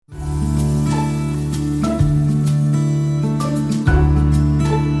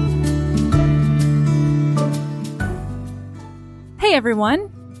Hey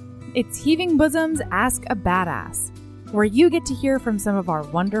everyone! It's Heaving Bosoms Ask a Badass, where you get to hear from some of our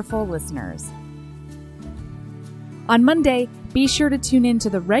wonderful listeners. On Monday, be sure to tune in to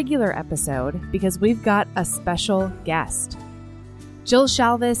the regular episode because we've got a special guest. Jill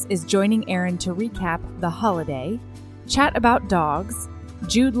Shalvis is joining Aaron to recap The Holiday, chat about dogs,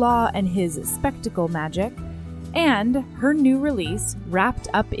 Jude Law and his spectacle magic, and her new release, Wrapped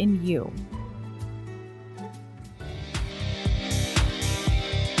Up in You.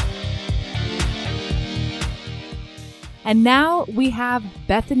 And now we have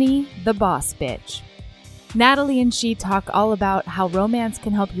Bethany, the boss bitch. Natalie and she talk all about how romance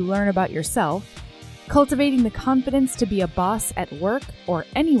can help you learn about yourself, cultivating the confidence to be a boss at work or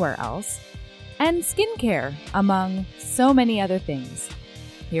anywhere else, and skincare, among so many other things.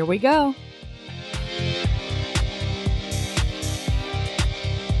 Here we go.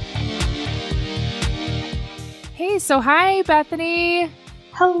 Hey, so hi, Bethany.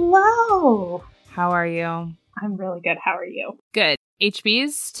 Hello. How are you? I'm really good. How are you? Good.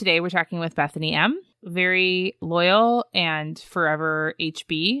 HBs. Today we're talking with Bethany M. Very loyal and forever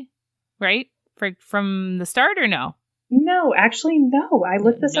HB, right? From the start or no? No, actually, no. I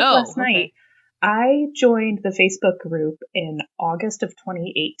looked this up last night. I joined the Facebook group in August of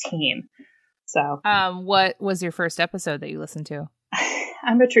 2018. So, what was your first episode that you listened to?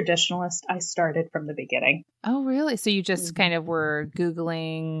 I'm a traditionalist. I started from the beginning. Oh, really? So you just kind of were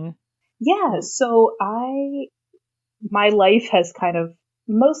Googling? Yeah. So my life has kind of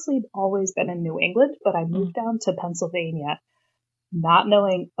mostly always been in New England, but I moved down to Pennsylvania, not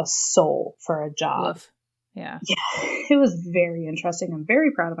knowing a soul for a job. Woof. Yeah. It was very interesting. I'm very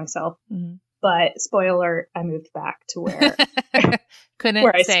proud of myself. Mm-hmm. But spoiler, I moved back to where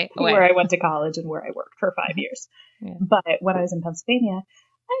where I went to college and where I worked for 5 years. Yeah. But when I was in Pennsylvania,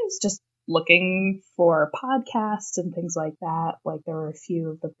 I was just looking for podcasts and things like that. Like there were a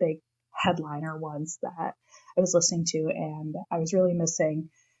few of the big headliner ones that I was listening to, and I was really missing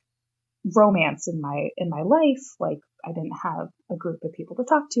romance in my life. Like I didn't have a group of people to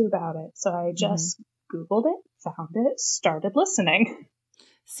talk to about it. So I just Googled it, found it, started listening.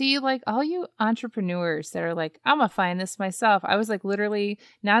 See, like all you entrepreneurs that are like, I'm going to find this myself. I was like, literally,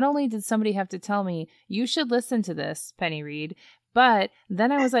 not only did somebody have to tell me, you should listen to this, Penny Reed, but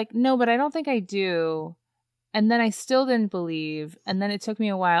then I was like, no, but I don't think I do. And then I still didn't believe. And then it took me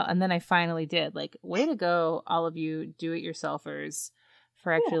a while. And then I finally did. Like, way to go, all of you do-it-yourselfers,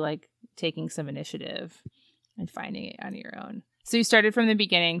 for actually like taking some initiative and finding it on your own. So you started from the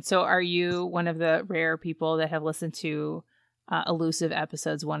beginning. So are you one of the rare people that have listened to Elusive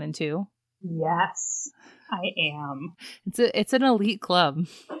episodes 1 and 2? Yes, I am. It's an elite club.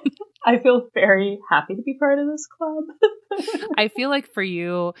 I feel very happy to be part of this club. I feel like for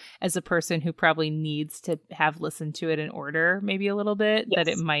you as a person who probably needs to have listened to it in order maybe a little bit, that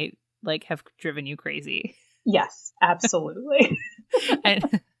it might like have driven you crazy. Yes, absolutely.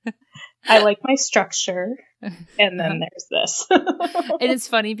 I like my structure, and then there's this. And it's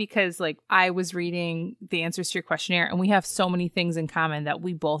funny because like I was reading the answers to your questionnaire, and we have so many things in common that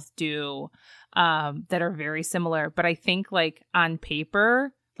we both do that are very similar. But I think like on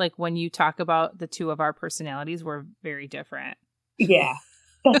paper, like when you talk about the two of our personalities, we're very different. Yeah,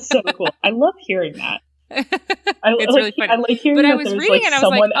 that's so cool. I love hearing that. It's really funny. I like hearing but that I was reading and I was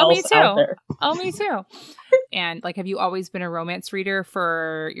like, oh, me too. Oh, me too. And like, have you always been a romance reader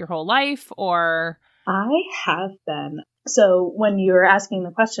for your whole life, or? I have been. So when you were asking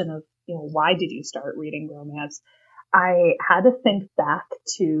the question of, why did you start reading romance? I had to think back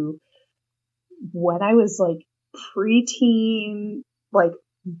to when I was like preteen, like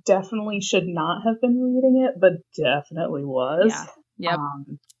definitely should not have been reading it, but definitely was. Yeah. Yep.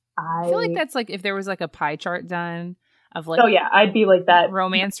 I feel like that's like if there was like a pie chart done of like, I'd be like that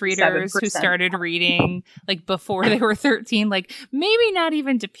romance readers 7%. Who started reading like before they were 13, like maybe not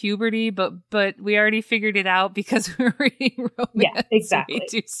even to puberty, but we already figured it out because we were reading romance. Yeah, exactly. Way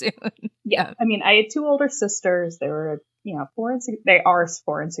too soon. Yeah. I mean, I had 2 older sisters. They were, 4 and 6. They are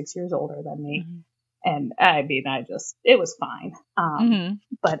 4 and 6 years older than me. Mm-hmm. And I mean, it was fine.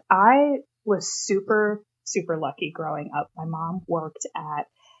 But I was super, super lucky growing up. My mom worked at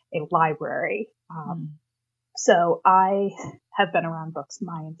a library. So I have been around books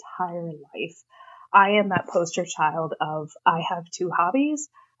my entire life. I am that poster child of I have 2 hobbies.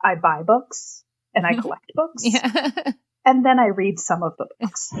 I buy books and I collect books. And then I read some of the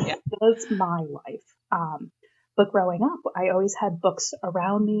books. Yeah. That's my life. But growing up, I always had books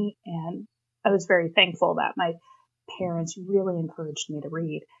around me, and I was very thankful that my parents really encouraged me to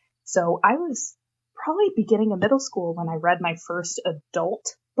read. So I was probably beginning of middle school when I read my first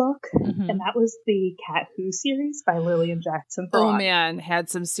adult book, and that was the Cat Who series by Lillian Jackson Braun. Oh man, had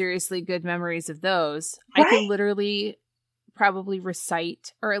some seriously good memories of those. Right? I could literally probably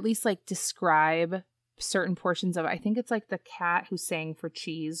recite or at least like describe certain portions of it. I think it's like the cat who sang for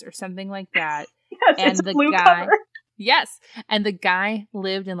cheese or something like that. Yes, and it's the blue guy cover. Yes. And the guy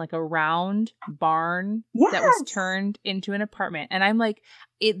lived in like a round barn that was turned into an apartment. And I'm like,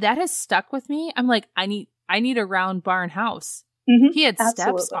 that has stuck with me. I'm like, I need a round barn house. He had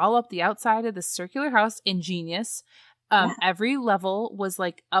steps all up the outside of the circular house. Ingenious. Every level was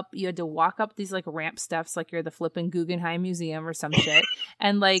like up. You had to walk up these like ramp steps, like you're the flipping Guggenheim Museum or some shit.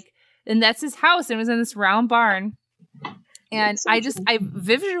 And that's his house. And it was in this round barn. And I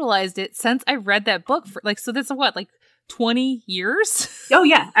visualized it since I read that book for like, so that's what, like 20 years? Oh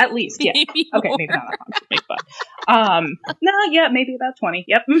yeah, at least. Yeah. Maybe okay, more. maybe not that much, but no, yeah, maybe about 20.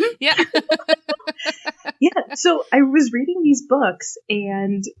 Yep. Mm-hmm. Yeah. Yeah. So I was reading these books,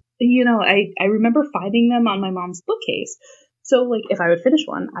 and I remember finding them on my mom's bookcase. So like, if I would finish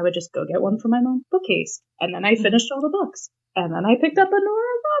one, I would just go get one from my mom's bookcase, and then I finished all the books, and then I picked up a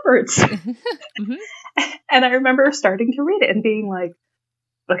Nora Roberts, and I remember starting to read it and being like,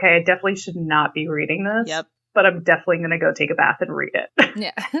 okay, I definitely should not be reading this. Yep. But I'm definitely going to go take a bath and read it.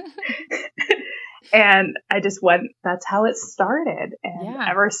 Yeah. And I just went, that's how it started. And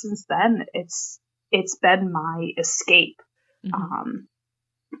ever since then, it's been my escape.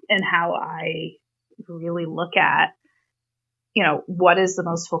 And how I really look at, what is the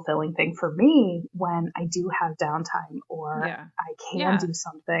most fulfilling thing for me when I do have downtime or I can do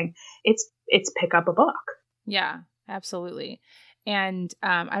something. It's pick up a book. Yeah, absolutely. And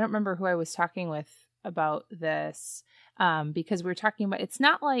I don't remember who I was talking with about this because we were talking about, it's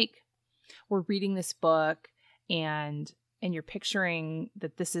not like we're reading this book and you're picturing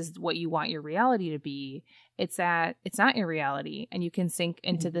that this is what you want your reality to be. It's that it's not your reality, and you can sink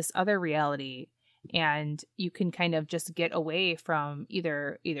into this other reality, and you can kind of just get away from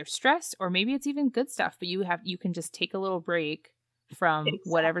either stress, or maybe it's even good stuff, but you can just take a little break from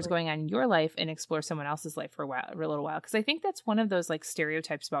whatever's going on in your life and explore someone else's life for a little while. Because I think that's one of those like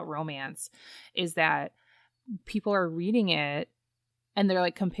stereotypes about romance, is that people are reading it and they're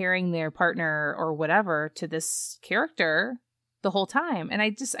like comparing their partner or whatever to this character the whole time. And I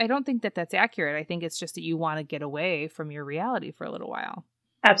don't think that that's accurate. I think it's just that you want to get away from your reality for a little while.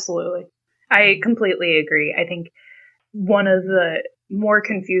 Absolutely. I completely agree. I think one of the more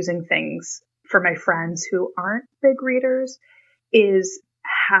confusing things for my friends who aren't big readers is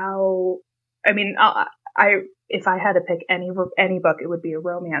how, if I had to pick any book, it would be a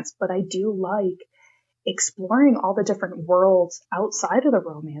romance, but I do like exploring all the different worlds outside of the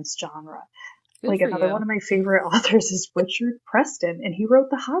romance genre. Good another one of my favorite authors is Richard Preston, and he wrote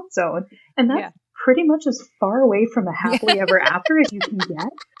The Hot Zone, and that's pretty much as far away from a happily ever after as you can get.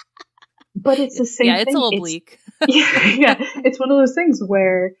 But it's the same thing. Yeah, it's a little bleak. Yeah, it's one of those things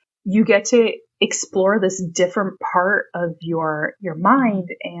where you get to explore this different part of your mind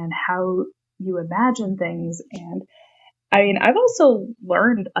and how you imagine things. And I've also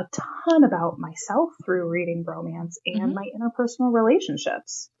learned a ton about myself through reading romance and my interpersonal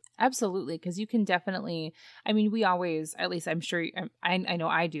relationships. Absolutely, because you can definitely, we always, at least I'm sure, I know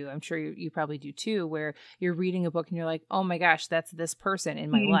I do, I'm sure you probably do too, where you're reading a book and you're like, oh my gosh, that's this person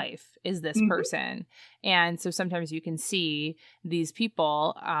in my life, is this person. And so sometimes you can see these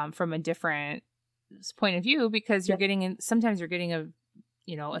people from a different point of view, because sometimes you're getting a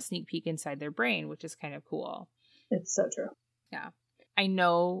sneak peek inside their brain, which is kind of cool. It's so true. Yeah. I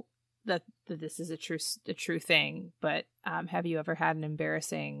know that this is a true thing, but have you ever had an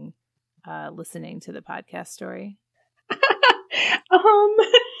embarrassing listening to the podcast story?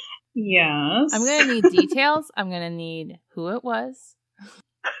 Yes. I'm gonna need details. I'm gonna need who it was,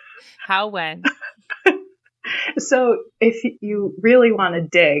 how, when. So if you really want to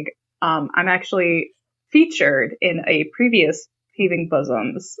dig, I'm actually featured in a previous Heaving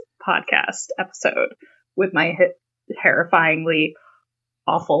Bosoms podcast episode with my terrifyingly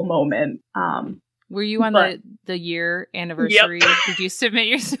awful moment. Were you on the year anniversary? Yep. Did you submit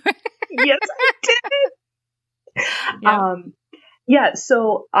your story? Yes, I did. Yep.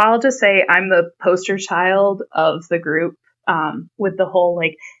 So I'll just say I'm the poster child of the group, with the whole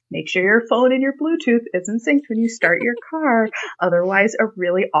make sure your phone and your Bluetooth isn't synced when you start your car. Otherwise, a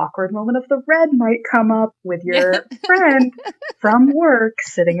really awkward moment of the red might come up with your friend from work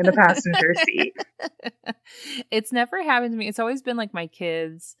sitting in the passenger seat. It's never happened to me. It's always been like my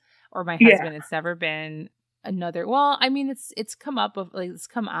kids or my husband. It's never been another. Well, it's come up it's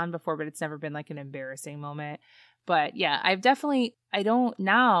come on before, but it's never been like an embarrassing moment. But yeah, I feel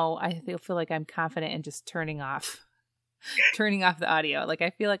like I'm confident in just turning off Turning off the audio. Like, I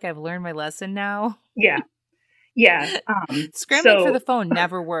feel like I've learned my lesson now. Yeah. Yeah. Scrambling for the phone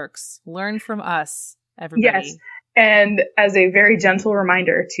never works. Learn from us, everybody. Yes. And as a very gentle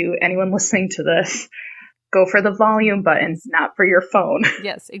reminder to anyone listening to this, go for the volume buttons, not for your phone.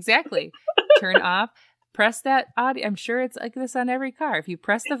 Yes, exactly. Turn off, press that audio. I'm sure it's like this on every car. If you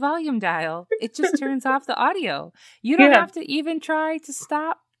press the volume dial, it just turns off the audio. You don't have to even try to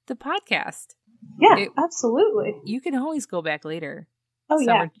stop the podcast. Yeah, absolutely. You can always go back later.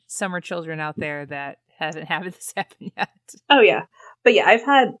 Oh, Summer children out there that haven't had this happen yet. Oh, yeah. But yeah, I've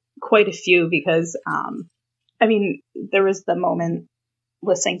had quite a few because, I mean, there was the moment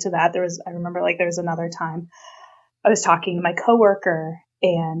listening to that. I remember like there was another time I was talking to my coworker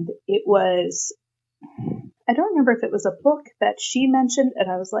and it was, I don't remember if it was a book that she mentioned.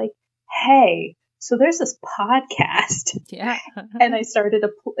 And I was like, hey, so there's this podcast. Yeah. And I started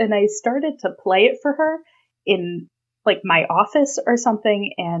to play it for her in like my office or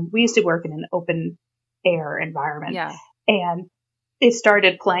something. And we used to work in an open air environment. Yeah. And it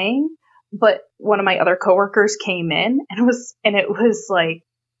started playing, but one of my other coworkers came in and it was like,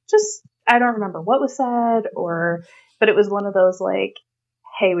 just, I don't remember what was said but it was one of those like,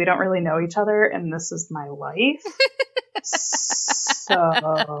 hey, we don't really know each other and this is my life. So,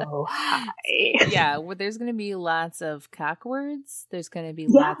 hi. Yeah, well, there's going to be lots of cock words. There's going to be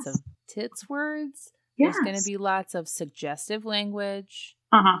lots of tits words. There's going to be lots of suggestive language.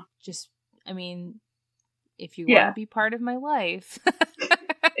 Just, I mean, if you want to be part of my life.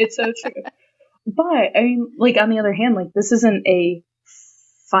 It's so true. But, I mean, like, on the other hand, like, this isn't a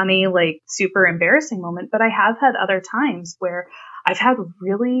funny, like, super embarrassing moment, but I have had other times where I've had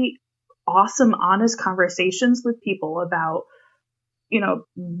really awesome, honest conversations with people about, you know,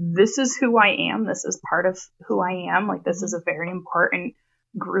 this is who I am. This is part of who I am. Like, this is a very important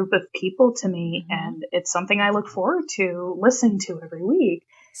group of people to me. And it's something I look forward to listening to every week.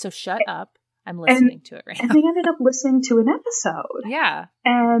 So shut up. I'm listening to it right now. And they ended up listening to an episode. Yeah.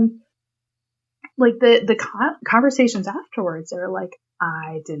 And like the conversations afterwards, they were like,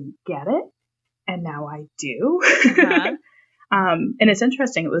 I didn't get it. And now I do. And it's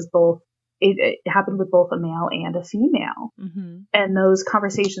interesting. It was both. It happened with both a male and a female. And those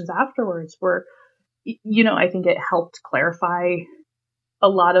conversations afterwards were, you know, I think it helped clarify a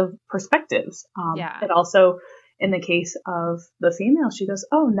lot of perspectives. And also in the case of the female, she goes,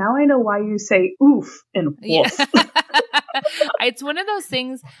 oh, now I know why you say oof and woof. It's one of those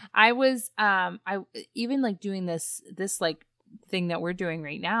things. I was, I even like doing this like thing that we're doing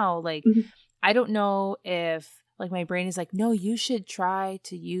right now. Like, I don't know if like my brain is like, no, you should try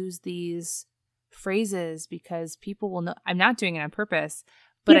to use these phrases because people will know. I'm not doing it on purpose,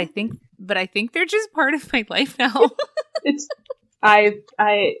 but I think they're just part of my life now. It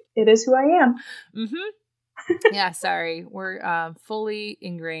is who I am. Yeah. Sorry. We're, fully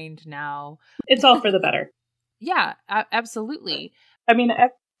ingrained now. It's all for the better. Yeah, absolutely. I mean,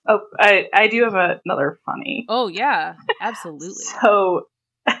 I do have another funny. Oh yeah, absolutely. So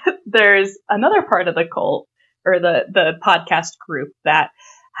there's another part of the cult or the podcast group that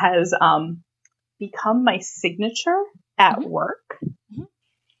has become my signature at work.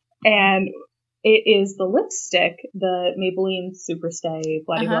 And it is the lipstick, the Maybelline Superstay,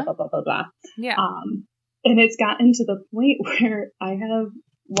 blah, blah, blah, blah, blah, blah. Yeah. And it's gotten to the point where I have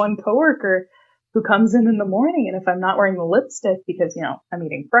one coworker who comes in the morning, and if I'm not wearing the lipstick because, you know, I'm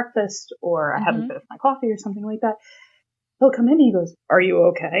eating breakfast or I haven't finished my coffee or something like that, he'll come in and he goes, are you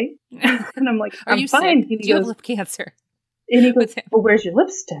okay? And I'm like, I'm fine. Do you have lip cancer? And he goes, well, where's your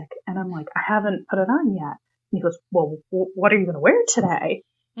lipstick? And I'm like, I haven't put it on yet. And he goes, well, what are you going to wear today?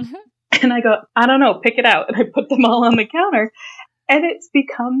 And I go, I don't know, pick it out. And I put them all on the counter. And it's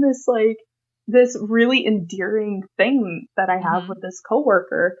become this really endearing thing that I have with this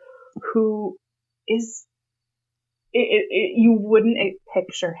coworker who is, you wouldn't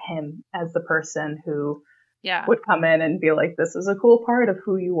picture him as the person who would come in and be like, this is a cool part of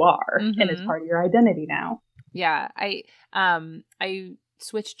who you are. And it's part of your identity now. Yeah. I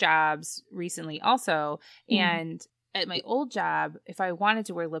switched jobs recently also. And at my old job, if I wanted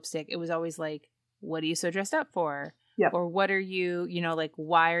to wear lipstick, it was always like, what are you so dressed up for? Or what are you, you know, like,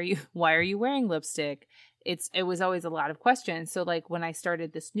 why are you wearing lipstick? It was always a lot of questions. So like when I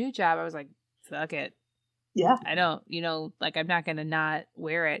started this new job, I was like, fuck it. Yeah. I don't, you know, like I'm not going to not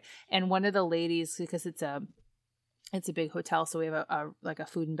wear it. And one of the ladies, because it's a big hotel, so we have a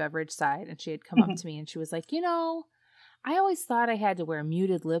food and beverage side, and she had come up to me and she was like, you know, I always thought I had to wear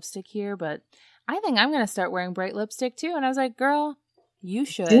muted lipstick here, but I think I'm going to start wearing bright lipstick too. And I was like, girl, you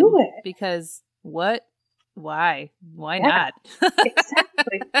should do it. Because what? Why not?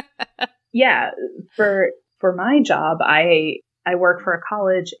 Exactly. Yeah. For for my job, I work for a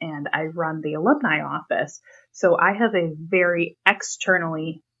college and I run the alumni office. So I have a very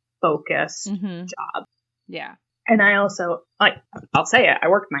externally focused job. Yeah. And I also, like, I'll say it, I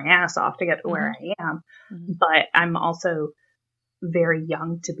worked my ass off to get to where I am, but I'm also very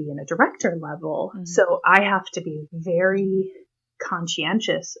young to be in a director level. So I have to be very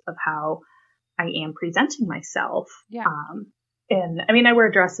conscientious of how I am presenting myself. Yeah. And I mean, I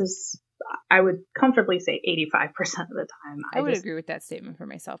wear dresses, I would comfortably say 85% of the time. I would agree with that statement for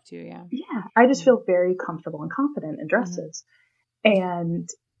myself too. Yeah. Yeah. I just feel very comfortable and confident in dresses. And,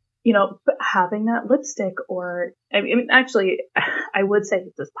 you know, having that lipstick, or, I mean, actually, I would say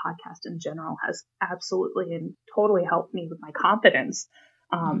that this podcast in general has absolutely and totally helped me with my confidence,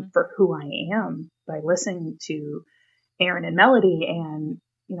 for who I am, by listening to Aaron and Melody, and,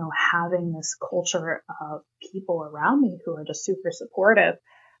 you know, having this culture of people around me who are just super supportive.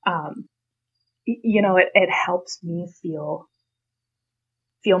 You know, it helps me feel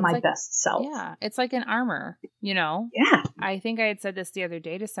my best self. Yeah. It's like an armor, you know? Yeah. I think I had said this the other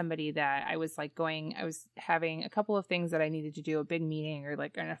day to somebody, that I was having a couple of things that I needed to do, a big meeting or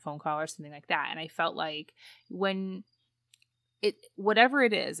like on a phone call or something like that. And I felt like whatever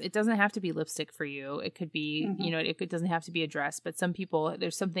it is, it doesn't have to be lipstick for you. It could be, you know, it doesn't have to be a dress, but some people,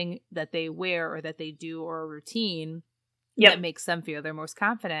 there's something that they wear or that they do, or a routine that makes them feel their most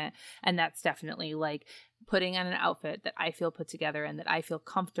confident. And that's definitely like putting on an outfit that I feel put together and that I feel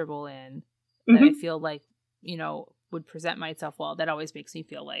comfortable in, that I feel like, you know, would present myself well. That always makes me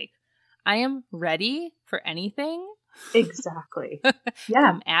feel like I am ready for anything. Exactly.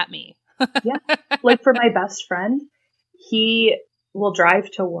 Yeah. Come at me. Yeah. Like for my best friend, he will drive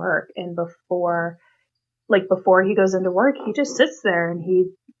to work, and before he goes into work, he just sits there and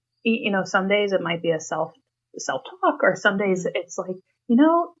he you know, some days it might be a self-talk, or some days it's like, you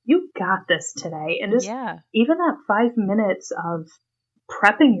know, you got this today. And just even that 5 minutes of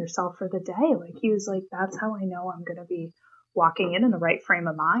prepping yourself for the day, like he was like, that's how I know I'm going to be walking in the right frame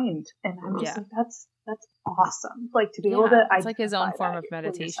of mind. And I'm just like, that's awesome. Like to be able to, it's like his own form of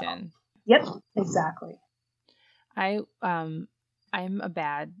meditation. Yep, exactly. I'm a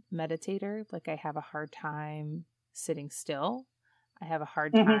bad meditator. Like I have a hard time sitting still. I have a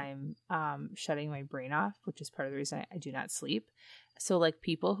hard time shutting my brain off, which is part of the reason I do not sleep. So like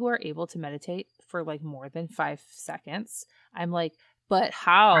people who are able to meditate for like more than 5 seconds, I'm like, but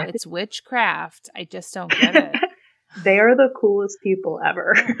how? It's witchcraft. I just don't get it. They are the coolest people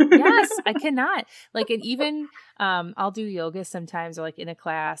ever. Yes, I cannot. Like, and even I'll do yoga sometimes, or like in a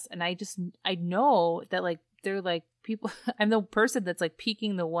class, and I know that like they're like people. I'm the person that's like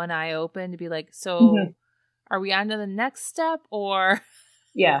peeking the one eye open to be like, so are we on to the next step, or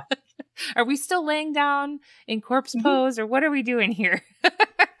are we still laying down in corpse pose, or what are we doing here?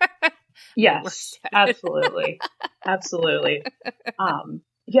 Yes, absolutely, absolutely.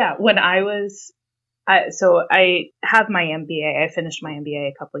 Yeah, when I was. So I have my MBA. I finished my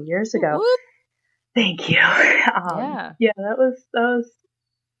MBA a couple of years ago. Whoop. Thank you. Yeah, that was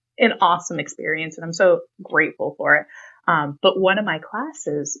an awesome experience, and I'm so grateful for it. But one of my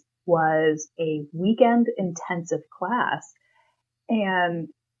classes was a weekend intensive class, and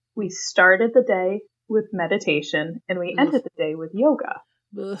we started the day with meditation, and we ended the day with yoga.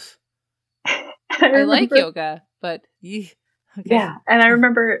 I like yoga, but okay. Yeah. And I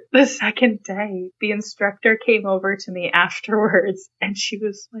remember the second day, the instructor came over to me afterwards, and she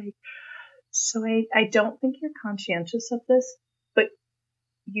was like, so I don't think you're conscientious of this, but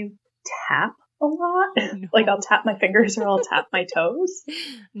you tap a lot. No. Like I'll tap my fingers or I'll tap my toes.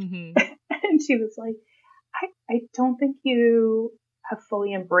 And she was like, I don't think you have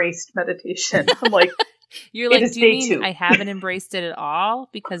fully embraced meditation. I'm like, you're like, do you mean I haven't embraced it at all?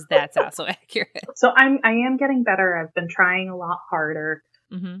 Because that's also accurate. So I am getting better. I've been trying a lot harder,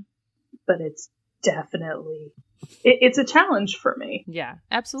 but it's definitely, it's a challenge for me. Yeah,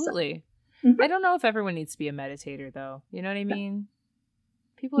 absolutely. So, I don't know if everyone needs to be a meditator though. You know what I mean?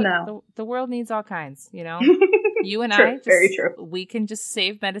 People, the world needs all kinds, you know? You and I, very true. We can just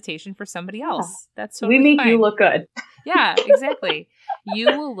save meditation for somebody else. That's totally we make fine. You look good. Yeah, exactly.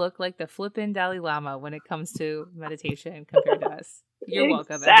 You will look like the flippin' Dalai Lama when it comes to meditation compared to us. You're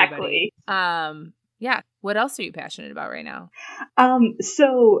welcome, everybody. Yeah. What else are you passionate about right now?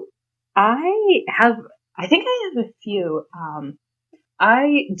 So I think I have a few.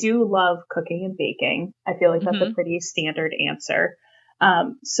 I do love cooking and baking. I feel like that's a pretty standard answer.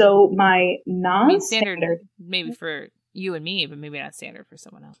 So my non-standard, maybe for you and me, but maybe not standard for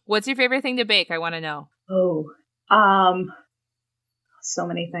someone else. What's your favorite thing to bake? I want to know. So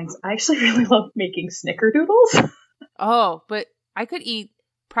many things. I actually really love making snickerdoodles. Oh, but I could eat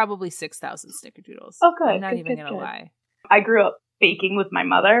probably 6,000 snickerdoodles. Oh, good. I'm not good, even good, going to good. lie. I grew up baking with my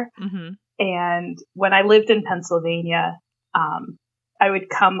mother. Mm-hmm. And when I lived in Pennsylvania, I would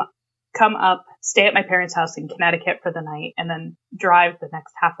come up, stay at my parents' house in Connecticut for the night, and then drive the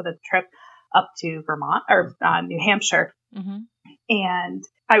next half of the trip up to Vermont or New Hampshire. Mm-hmm. And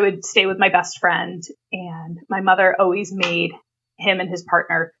I would stay with my best friend, and my mother always made him and his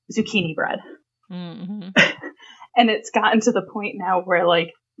partner zucchini bread. Mm-hmm. And it's gotten to the point now where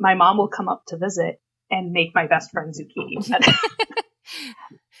like my mom will come up to visit and make my best friend zucchini bread.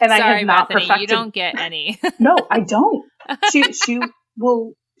 And Sorry, I have not Bethany, perfected. you don't get any. No, I don't.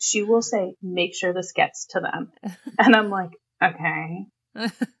 She will say, make sure this gets to them. And I'm like, okay.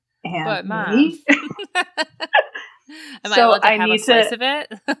 And But Mom, me? am I allowed to have a slice of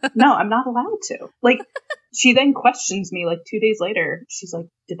it? No, I'm not allowed to. Like, she then questions me like 2 days later. She's like,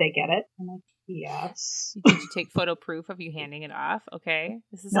 did they get it? I'm like, yes. Did you take photo proof of you handing it off? Okay.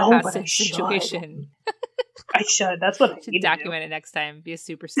 This is No, a but I hostage situation. I should. That's what I Should need to do. document it next time. Be a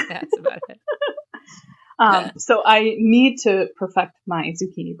super sass about it. So I need to perfect my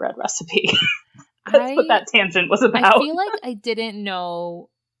zucchini bread recipe. That's what that tangent was about. I feel like I didn't know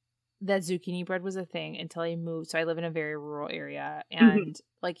that zucchini bread was a thing until I moved. So I live in a very rural area. And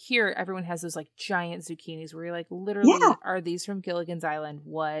like here, everyone has those like giant zucchinis where you're like, literally, are these from Gilligan's Island?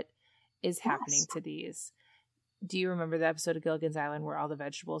 What is happening to these? Do you remember the episode of Gilligan's Island where all the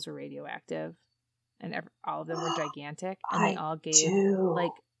vegetables were radioactive and all of them were gigantic? And they all gave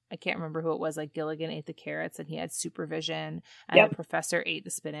like, I can't remember who it was. Like Gilligan ate the carrots and he had supervision, and the professor ate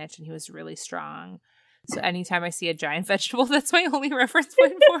the spinach and he was really strong. So anytime I see a giant vegetable, that's my only reference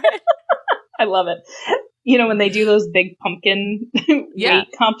point for it. I love it. You know, when they do those big pumpkin weight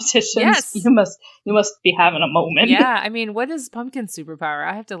competitions, you must be having a moment. Yeah, I mean, what is pumpkin superpower?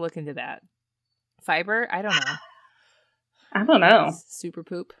 I have to look into that. Fiber? I don't know. I don't know. Super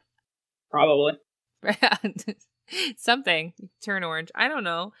poop? Probably. Something. Turn orange. I don't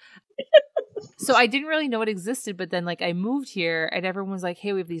know. So I didn't really know it existed, but then like I moved here and everyone was like,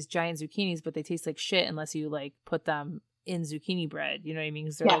 hey, we have these giant zucchinis, but they taste like shit unless you like put them in zucchini bread. You know what I mean?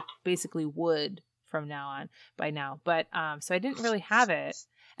 Because they're like basically wood from now on by now. But so I didn't really have it.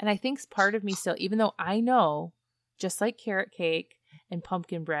 And I think part of me still, even though I know, just like carrot cake and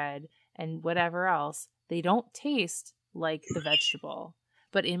pumpkin bread and whatever else, they don't taste like the vegetable.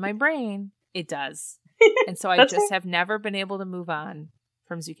 But in my brain, it does. And so I just have never been able to move on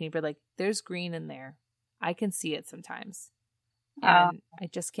from zucchini bread. Like, there's green in there. I can see it sometimes. And I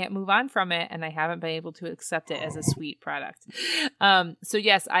just can't move on from it. And I haven't been able to accept it as a sweet product. So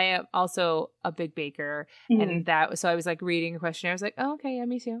yes, I am also a big baker. And so I was like reading a questionnaire. I was like, oh, okay, yeah,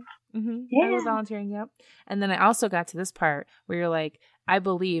 me too. I was volunteering. Yep. And then I also got to this part where you're like, I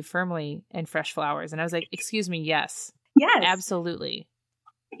believe firmly in fresh flowers. And I was like, excuse me. Yes. Yes. Absolutely.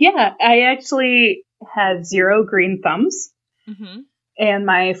 Yeah. I actually have 0 green thumbs. And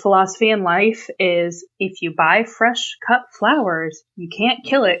my philosophy in life is if you buy fresh cut flowers, you can't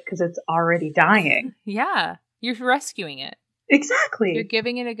kill it because it's already dying. Yeah. You're rescuing it. Exactly. You're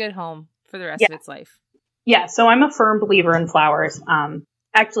giving it a good home for the rest of its life. Yeah. So I'm a firm believer in flowers.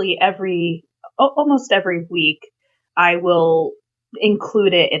 Actually, almost every week, I will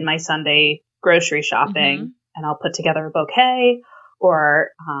include it in my Sunday grocery shopping, and I'll put together a bouquet or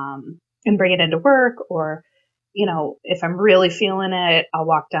and bring it into work, or you know, if I'm really feeling it, I'll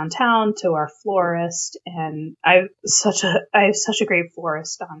walk downtown to our florist, and I have such a great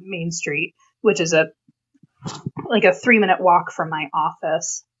florist on Main Street, which is a 3-minute walk from my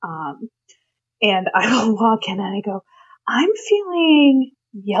office. And I will walk in and I go, I'm feeling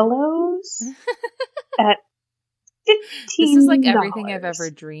yellows at $15. This is like everything I've ever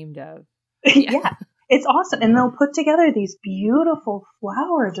dreamed of. Yeah. It's awesome. And they'll put together these beautiful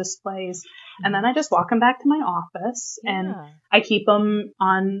flower displays. And then I just walk them back to my office and I keep them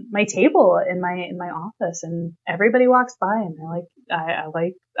on my table in my office, and everybody walks by and they're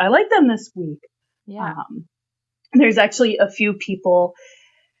like, I like them this week. Yeah. There's actually a few people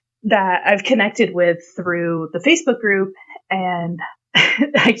that I've connected with through the Facebook group, and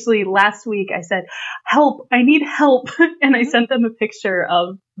actually last week I said, help, I need help. And I sent them a picture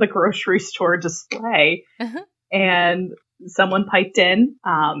of the grocery store display, and someone piped in,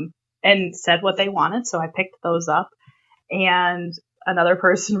 and said what they wanted. So I picked those up, and another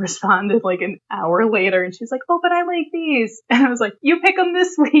person responded like an hour later, and she's like, oh, but I like these. And I was like, you pick them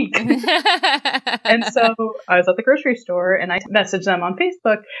this week. And so I was at the grocery store and I messaged them on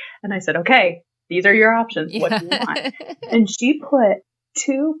Facebook and I said, okay, these are your options. What do you want? And she put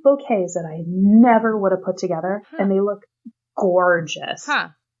 2 bouquets that I never would have put together, and they look gorgeous.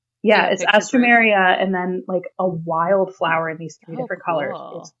 Yeah, it's Astramaria and then like a wildflower in these 3 different colors.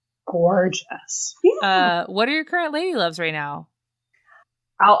 It's gorgeous. Yeah. What are your current lady loves right now?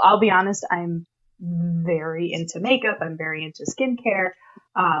 I'll be honest, I'm very into makeup. I'm very into skincare.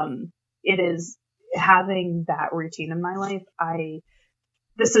 It is having that routine in my life.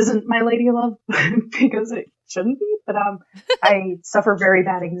 This isn't my lady love because it shouldn't be, but I suffer very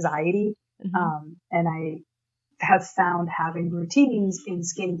bad anxiety. And I have found having routines in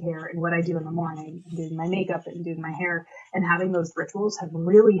skincare and what I do in the morning and doing my makeup and doing my hair and having those rituals have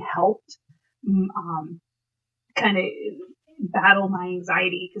really helped kind of battle my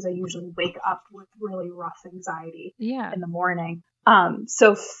anxiety because I usually wake up with really rough anxiety in the morning.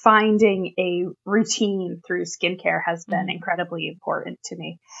 So finding a routine through skincare has been incredibly important to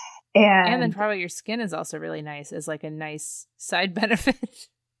me. And then probably your skin is also really nice as like a nice side benefit.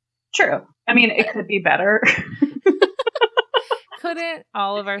 True. I mean, it could be better. Couldn't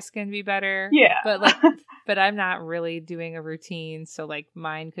all of our skin be better? Yeah. But I'm not really doing a routine, so like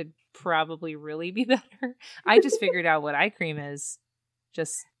mine could probably really be better. I just figured out what eye cream is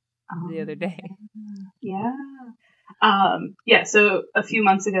just the other day. Yeah. So a few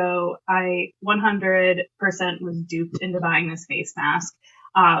months ago, I 100% was duped into buying this face mask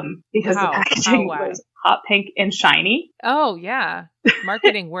because the packaging was hot pink and shiny. Oh, yeah.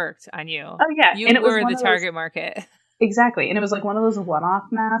 Marketing worked on you. Oh, yeah. You were the target market. Exactly. And it was like one of those one-off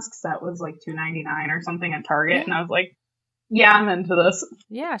masks that was like $2.99 or something at Target. And I was like, yeah, I'm into this.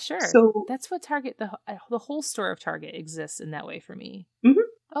 Yeah, sure. So that's what Target, the whole store of Target exists in that way for me. Mm-hmm.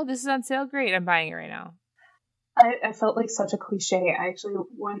 Oh, this is on sale. Great. I'm buying it right now. I felt like such a cliche. I actually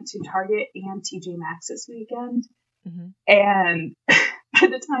went to Target and TJ Maxx this weekend. And by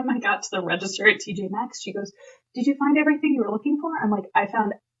the time I got to the register at TJ Maxx, she goes, "Did you find everything you were looking for?" I'm like, "I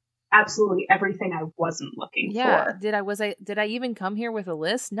found absolutely everything I wasn't looking for." Did I even come here with a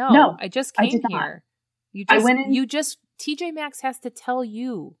list? No, I just came here. TJ Maxx has to tell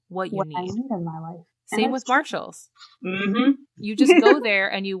you what you need. I need in my life. Same with Marshalls. Mm-hmm. You just go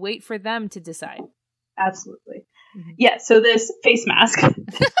there and you wait for them to decide. Absolutely. Yeah, so this face mask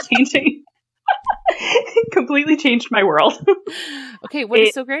completely changed my world. Okay, what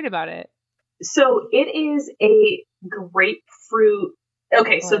is so great about it? So it is a grapefruit.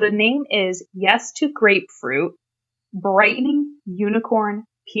 Okay, so the name is Yes to Grapefruit Brightening Unicorn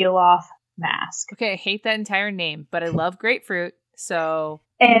Peel Off Mask. Okay, I hate that entire name, but I love grapefruit. So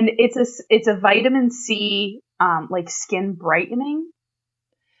and it's a vitamin C like skin brightening.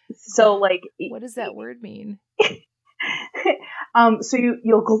 So like what does that word mean? So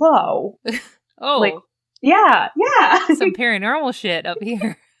you'll glow. Oh. Like, yeah. Some paranormal shit up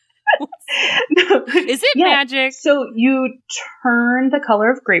here. No, is it magic? So you turn the color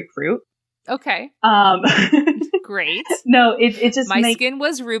of grapefruit. Okay. Great. No, it just my skin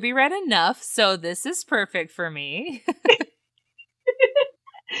was ruby red enough, so this is perfect for me.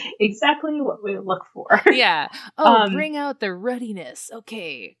 Exactly what we look for. Yeah. Oh, bring out the ruddiness.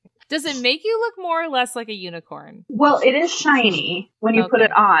 Okay. Does it make you look more or less like a unicorn? Well, it is shiny when you put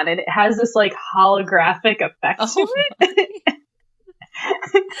it on, and it has this like holographic effect to it.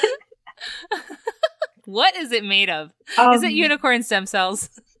 What is it made of? Is it unicorn stem cells?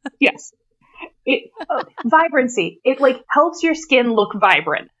 Yes. Vibrancy. It like helps your skin look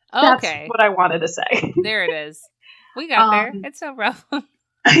vibrant. That's what I wanted to say. There it is. We got there. It's no problem.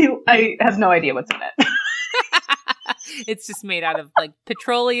 I have no idea what's in it. It's just made out of like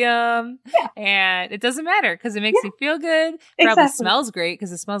petroleum, and it doesn't matter because it makes you feel good. It probably smells great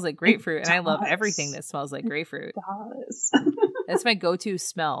because it smells like grapefruit, and I love everything that smells like grapefruit. It does. That's my go-to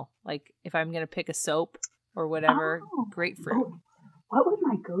smell. Like if I'm gonna pick a soap or whatever, grapefruit. What would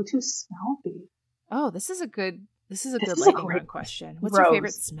my go-to smell be? Oh, this is a good lightning round question. What's your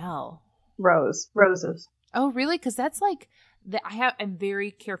favorite smell? Roses. Oh, really? Because that's like I'm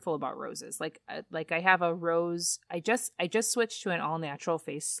very careful about roses. Like I have a rose. I just switched to an all natural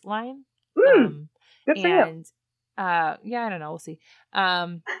face line. Good for you. I don't know. We'll see.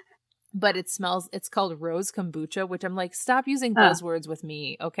 But it's called rose kombucha, which I'm like, stop using buzzwords with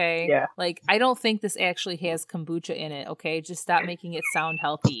me, okay? Yeah. Like, I don't think this actually has kombucha in it, okay? Just stop making it sound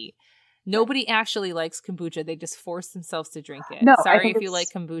healthy. Nobody actually likes kombucha. They just force themselves to drink it. No, sorry if you like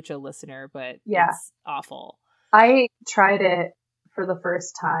kombucha, listener, but it's awful. I tried it for the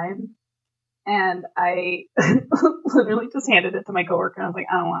first time, and I literally just handed it to my coworker, and I was like,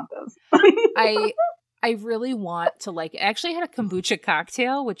 I don't want this. I really want to I actually had a kombucha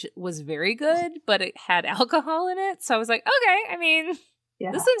cocktail, which was very good, but it had alcohol in it. So I was like, okay, I mean, this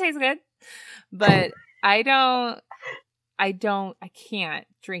one tastes good. But I I can't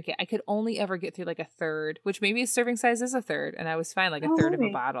drink it. I could only ever get through like a third, which maybe a serving size is a third, and I was fine, like a third of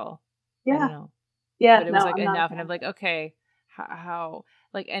a bottle. Yeah. I don't know. Yeah. But it was like enough, and I'm like, okay, how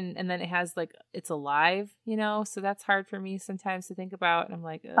like, and then it has like, it's alive, you know, so that's hard for me sometimes to think about. And I'm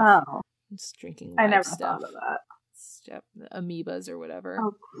like, I'm just drinking live I never stuff. thought of that. Stuff, amoebas or whatever.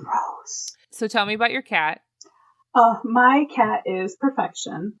 Oh, gross. So tell me about your cat. My cat is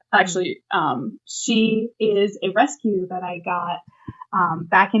Perfection. Actually, she is a rescue that I got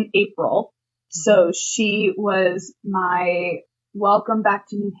back in April. So she was my welcome back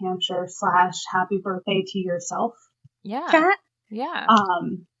to New Hampshire / happy birthday to yourself cat. Yeah.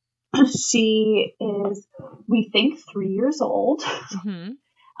 She is, we think, 3 years old.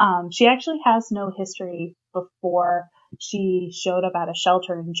 Mm-hmm. She actually has no history before she showed up at a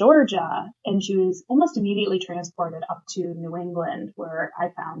shelter in Georgia, and she was almost immediately transported up to New England where I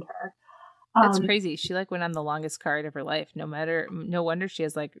found her. That's crazy. She like went on the longest card of her life. No wonder she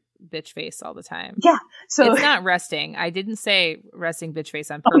has like bitch face all the time. Yeah. So it's not resting. I didn't say resting bitch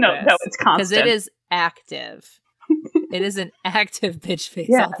face on purpose. Oh, no, it's constant. Because it is active. It is an active bitch face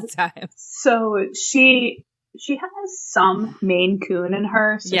all the time. So she has some Maine Coon in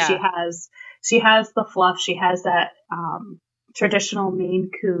her. So she has the fluff. She has that traditional Maine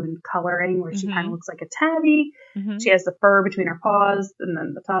Coon coloring where she kind of looks like a tabby. Mm-hmm. She has the fur between her paws and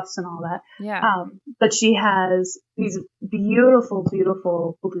then the tufts and all that. Yeah. But she has these beautiful,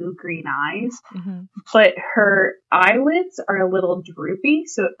 beautiful blue-green eyes. Mm-hmm. But her eyelids are a little droopy,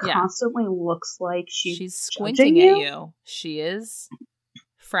 so it constantly looks like she's squinting at you. She is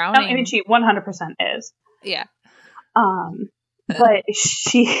frowning. I mean, she 100% is. Yeah. But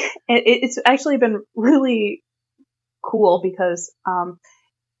it's actually been really cool because,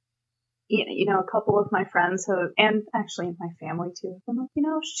 you know, a couple of my friends and actually my family too, I'm like, you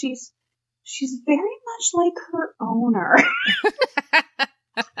know, she's very much like her owner.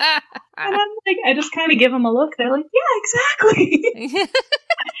 And I'm like, I just kind of give them a look. They're like, yeah, exactly.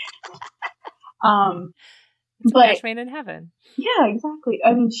 It's match made in heaven. Yeah, exactly.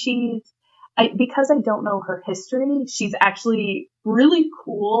 I mean, because I don't know her history, she's actually really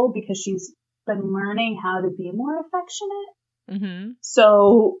cool because she's been learning how to be more affectionate. Mm-hmm.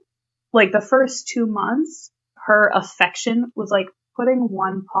 So, like, the first 2 months, her affection was like putting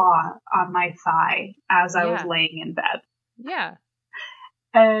one paw on my thigh as I was laying in bed. Yeah.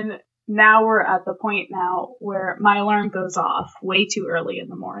 And now we're at the point now where my alarm goes off way too early in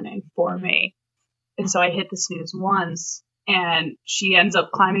the morning for me. And so I hit the snooze once, and she ends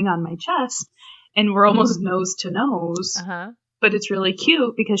up climbing on my chest, and we're almost nose to nose. Uh-huh. But it's really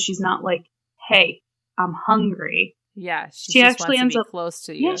cute because she's not like, hey, I'm hungry. Yeah, she actually ends up close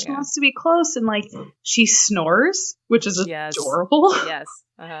to you. Yeah, she wants to be close, and like she snores, which is adorable. Yes.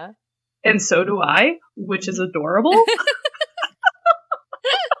 Uh-huh. And so do I, which is adorable.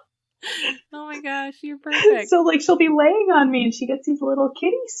 Oh my gosh, you're perfect. So like she'll be laying on me and she gets these little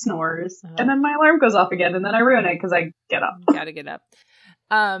kitty snores, and then my alarm goes off again, and then I ruin it because I get up. Gotta get up.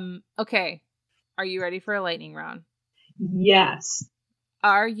 Okay. Are you ready for a lightning round? Yes.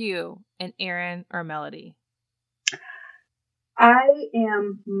 Are you an Aaron or Melody? I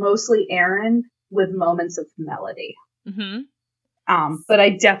am mostly Aaron with moments of Melody. Mm-hmm. But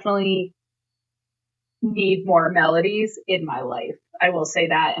I definitely need more melodies in my life. I will say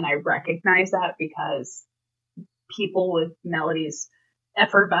that, and I recognize that because people with Melody's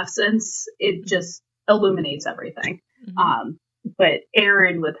effervescence, it just illuminates everything. Mm-hmm. But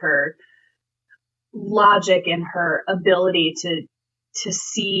Erin, with her logic and her ability to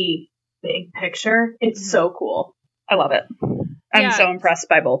see big picture, it's so cool. I love it. I'm so impressed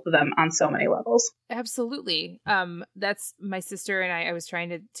by both of them on so many levels. Absolutely. That's my sister and I was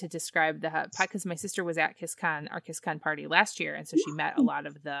trying to describe the because my sister was at KissCon, our KissCon party last year. And so she met a lot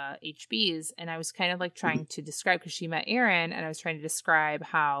of the HBs, and I was kind of like trying to describe, because she met Aaron, and I was trying to describe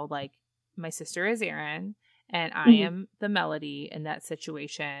how like my sister is Aaron and I am the Melody in that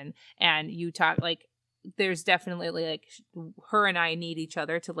situation. And you talk like, there's definitely like her and I need each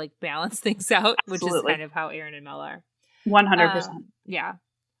other to like balance things out, which is kind of how Aaron and Mel are. 100%. Yeah.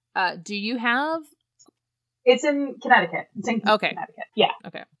 Do you have? It's in Connecticut. It's in Connecticut. Yeah.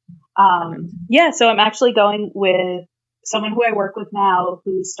 Okay. Yeah. So I'm actually going with someone who I work with now,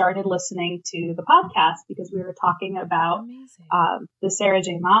 who started listening to the podcast because we were talking about the Sarah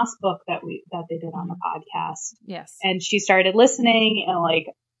J. Maas book that they did on the podcast. Yes. And she started listening, and like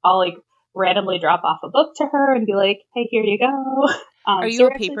I'll like randomly drop off a book to her and be like, "Hey, here you go." Are you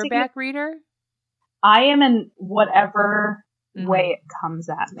a paperback reader? I am in whatever way it comes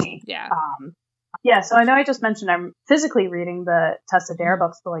at me. Yeah. Yeah, so I know I just mentioned I'm physically reading the Tessa Dare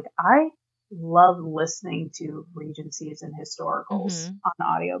books, but like I love listening to Regencies and historicals on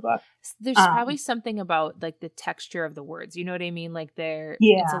audiobook. There's probably something about like the texture of the words. You know what I mean? Like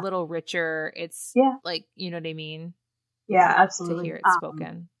it's a little richer. It's like, you know what I mean? Yeah, absolutely. To hear it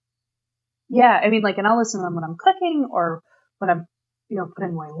spoken. Yeah, I mean, like, and I'll listen to them when I'm cooking or when I'm,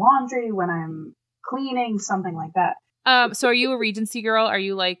 putting away laundry, when I'm cleaning, something like that. So are you a Regency girl? Are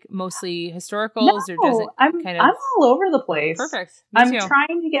you like mostly historicals or does it I'm all over the place. Perfect. I'm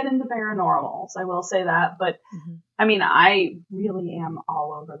trying to get into paranormals. I will say that, but I mean, I really am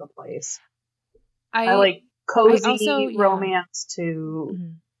all over the place. I like cozy romance to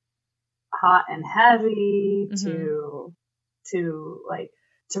hot and heavy to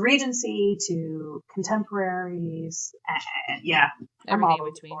Regency to contemporaries. Everything in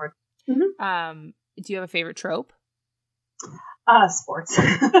between. Do you have a favorite trope? Sports.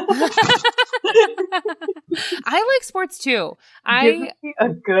 I like sports too. Give me a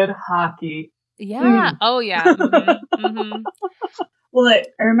good hockey. Yeah. Oh yeah. Well,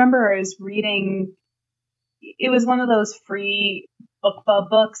 I remember I was reading. It was one of those free BookBub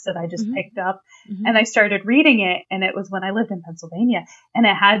books that I just picked up, and I started reading it. And it was when I lived in Pennsylvania, and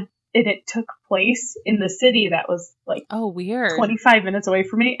it took place in the city that was like weird 25 minutes away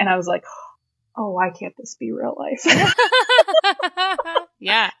from me, and I was like, oh, why can't this be real life?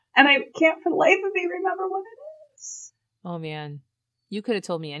 Yeah. And I can't for the life of me remember what it is. Oh, man. You could have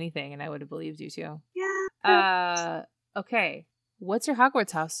told me anything and I would have believed you too. Yeah. Okay. What's your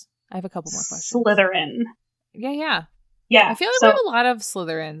Hogwarts house? I have a couple more questions. Slytherin. Yeah. Yeah. I feel like we have a lot of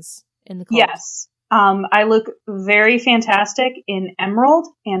Slytherins in the cult. Yes. I look very fantastic in Emerald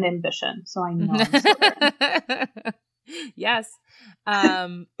and Ambition, so I know I'm Slytherin. Yes.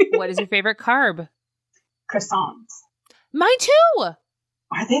 What is your favorite carb? Croissants. Mine too. Are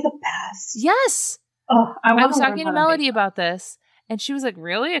they the best? Yes. Oh, I was talking to Melody about this, and she was like,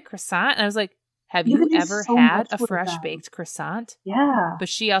 "Really, a croissant?" And I was like, "Have you ever had a fresh baked croissant?" Yeah. But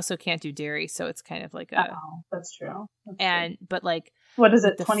she also can't do dairy, so it's kind of like a. Oh, that's true. But like, what is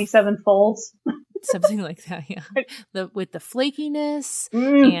it? 27 folds. Something like that. Yeah. With the flakiness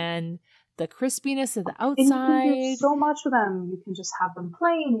and the crispiness of the outside. And you can do so much with them. You can just have them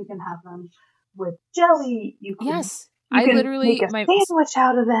plain. You can have them with jelly. You can, I literally make a sandwich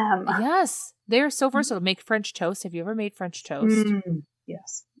out of them. Yes, they're so versatile. Make French toast. Have you ever made French toast?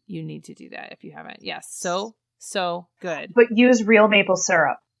 Yes, you need to do that if you haven't. Yes, so good. But use real maple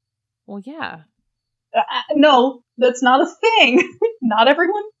syrup. Well, yeah. No, that's not a thing. Not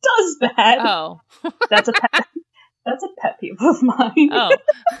everyone does that. Oh, that's a pet peeve of mine. Oh.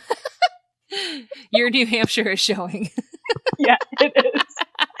 Your New Hampshire is showing. Yeah, it is.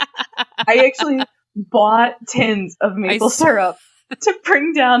 I actually bought tins of maple syrup to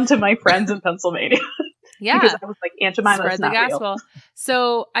bring down to my friends in Pennsylvania. Yeah. Because I was like, Aunt Jemima, spread that's the not gospel. real.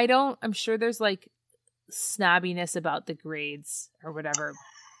 So I'm sure there's like snobbiness about the grades or whatever.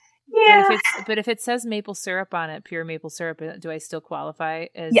 Yeah. But if it says maple syrup on it, pure maple syrup, do I still qualify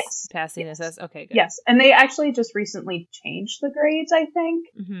as passing this as? Okay, good. Yes. And they actually just recently changed the grades, I think.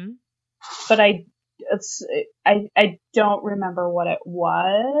 Mm-hmm. But I don't remember what it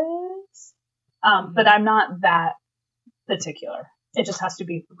was. But I'm not that particular. It just has to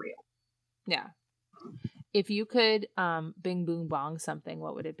be real. Yeah. If you could bing boom bong something,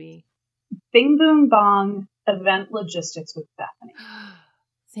 what would it be? Bing boom bong event logistics with Bethany.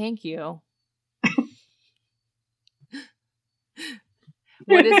 Thank you.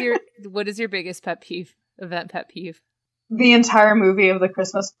 What is your biggest pet peeve? Event pet peeve? The entire movie of The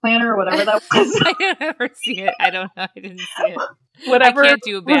Christmas Planner, or whatever that was. I didn't ever see it. I don't know. I didn't see it. Whatever. I can't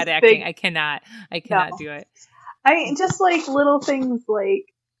do bad acting. Big. I cannot do it. I just like little things like,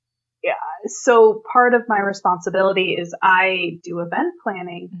 yeah. So part of my responsibility is I do event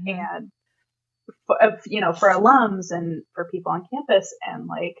planning and, for alums and for people on campus. And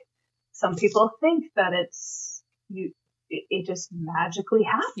like, some people think that it just magically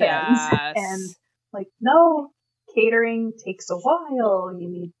happens. Yes. And like, no, catering takes a while. You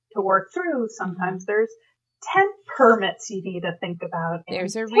need to work through. Sometimes there's tent permits you need to think about.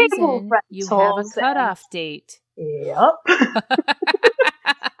 There's a reason you have a cutoff date. Yep.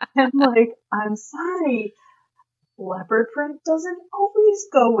 And like, I'm sorry, leopard print doesn't always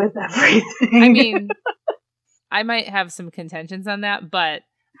go with everything. I mean, I might have some contentions on that, but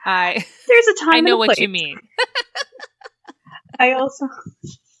there's a time. I know what you mean. I also,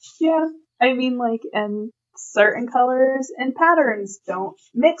 I mean, like, and certain colors and patterns don't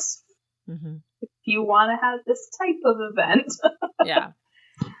mix. Mm-hmm. If you want to have this type of event. Yeah.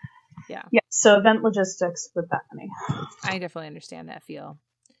 So event logistics with Bethany. I definitely understand that feel.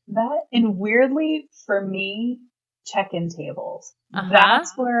 That, and weirdly for me, check-in tables.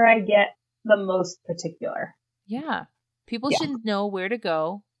 That's where I get the most particular. Yeah. People should know where to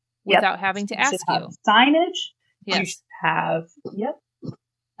go without having to ask you. Signage. Yes. You should have,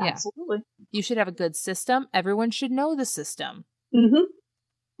 absolutely. You should have a good system. Everyone should know the system. Mm-hmm.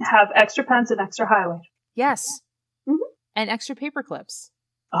 Have extra pens and extra highlight. Yes. Mm-hmm. And extra paper clips.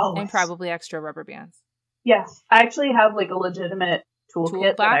 Oh. And probably extra rubber bands. Yes. I actually have like a legitimate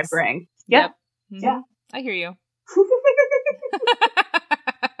toolkit that I bring. Yep. Mm-hmm. Yeah. I hear you.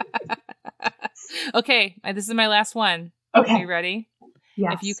 Okay. This is my last one. Okay. Are you ready?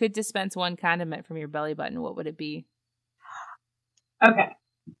 Yes. If you could dispense one condiment from your belly button, what would it be? Okay.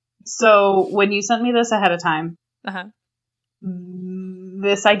 So when you sent me this ahead of time,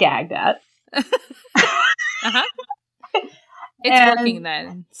 this I gagged at. It's working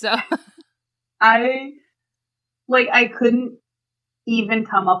then. So I couldn't even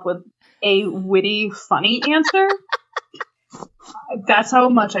come up with a witty, funny answer. That's how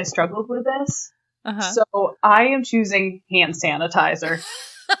much I struggled with this. So I am choosing hand sanitizer.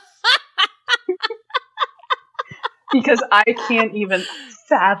 Because I can't even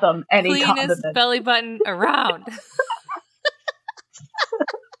fathom any cleanest condiment. belly button around.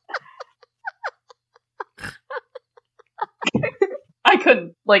 I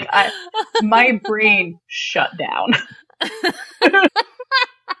couldn't. My brain shut down.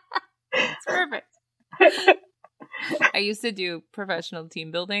 It's perfect. I used to do professional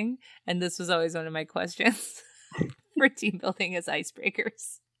team building, and this was always one of my questions for team building as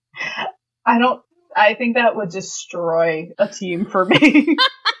icebreakers. I think that would destroy a team for me.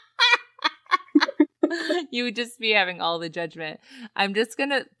 You would just be having all the judgment. I'm just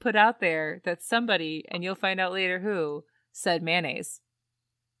going to put out there that somebody, and you'll find out later who, said mayonnaise.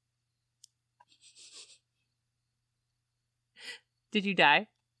 Did you die?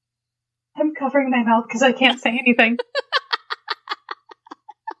 I'm covering my mouth because I can't say anything.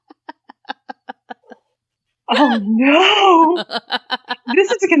 Oh no!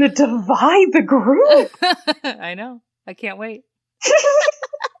 This is going to divide the group. I know. I can't wait.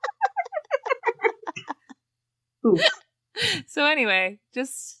 Oof. So anyway,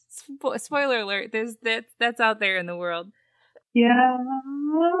 just spoiler alert. That's out there in the world. Yeah.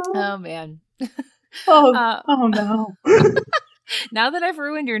 Oh man. Oh no. Now that I've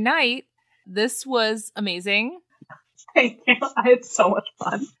ruined your night, this was amazing. Thank you. I had so much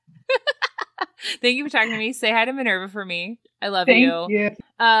fun. Thank you for talking to me. Say hi to Minerva for me. I love Thank you. you.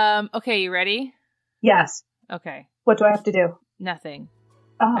 Okay, you ready? Yes. Okay. What do I have to do? Nothing.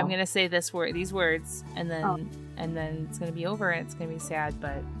 Oh. I'm gonna say these words, and then it's gonna be over, and it's gonna be sad.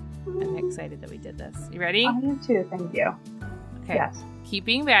 But I'm excited that we did this. You ready? I am too. Thank you. Okay. Yes. Keep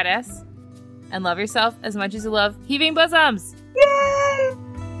being badass, and love yourself as much as you love heaving bosoms. Yay!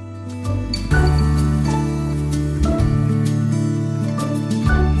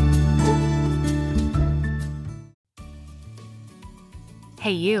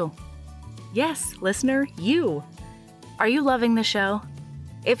 Hey, you. Yes, listener, you. Are you loving the show?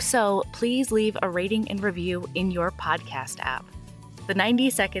 If so, please leave a rating and review in your podcast app. The 90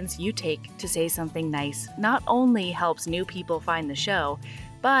 seconds you take to say something nice not only helps new people find the show,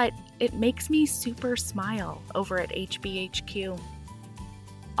 but it makes me super smile over at HBHQ.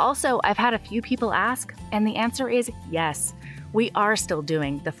 Also, I've had a few people ask, and the answer is yes. We are still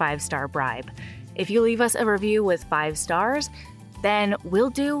doing the 5-star bribe. If you leave us a review with 5 stars, then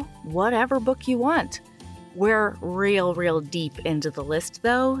we'll do whatever book you want. We're real deep into the list,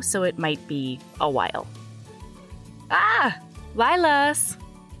 though, so it might be a while. Lilas!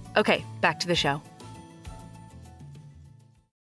 Okay, back to the show.